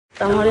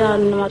Tamari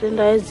anu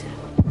matenda ezi.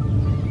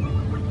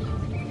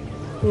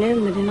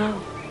 Nemiri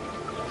nawo.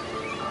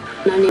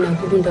 Nani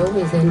nakukunda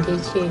uweza ndi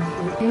HIV.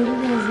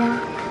 Uweza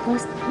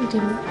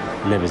hospital.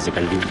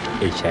 Basically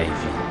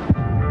HIV.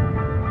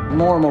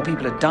 More and more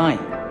people are dying.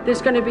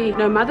 There's going to be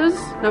no mothers,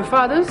 no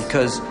fathers.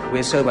 Because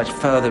we're so much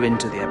further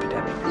into the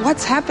epidemic.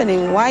 What's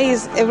happening? Why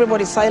is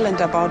everybody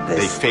silent about this?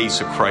 They face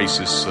a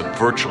crisis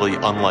virtually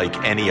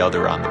unlike any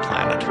other on the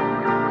planet.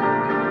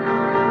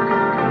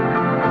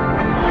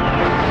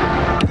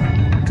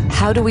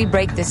 How do we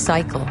break this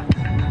cycle?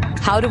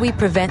 How do we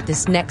prevent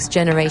this next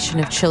generation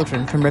of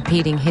children from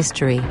repeating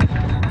history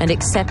and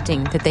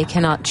accepting that they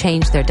cannot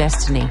change their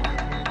destiny?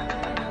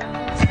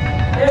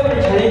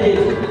 Every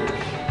challenge,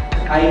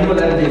 I know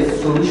that there is a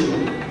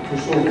solution to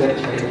solve that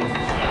challenge.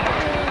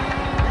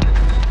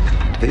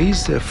 There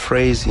is a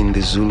phrase in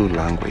the Zulu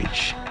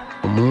language,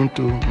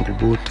 Umuntu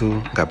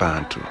ngubutu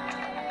ngabantu.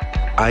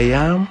 I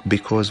am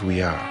because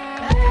we are.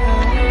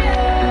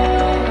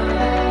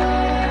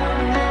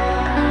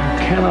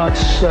 You cannot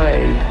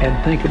say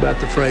and think about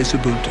the phrase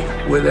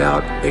Ubuntu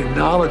without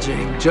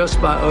acknowledging, just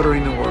by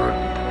uttering the word,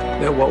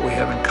 that what we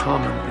have in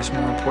common is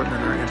more important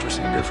than our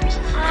interesting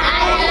differences.